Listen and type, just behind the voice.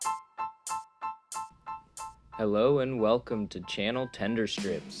Hello and welcome to Channel Tender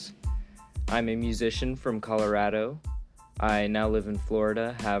Strips. I'm a musician from Colorado. I now live in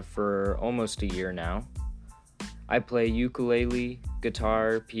Florida, have for almost a year now. I play ukulele,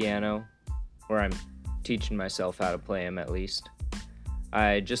 guitar, piano, or I'm teaching myself how to play them at least.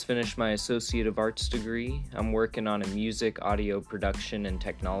 I just finished my Associate of Arts degree. I'm working on a music, audio production, and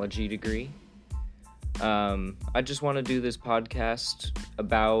technology degree. I just want to do this podcast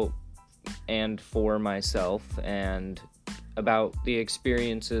about and for myself and about the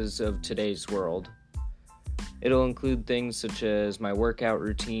experiences of today's world. It'll include things such as my workout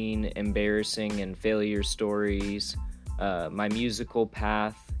routine, embarrassing and failure stories, my musical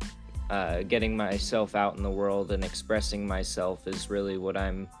path. Getting myself out in the world and expressing myself is really what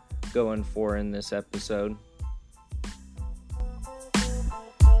I'm going for in this episode.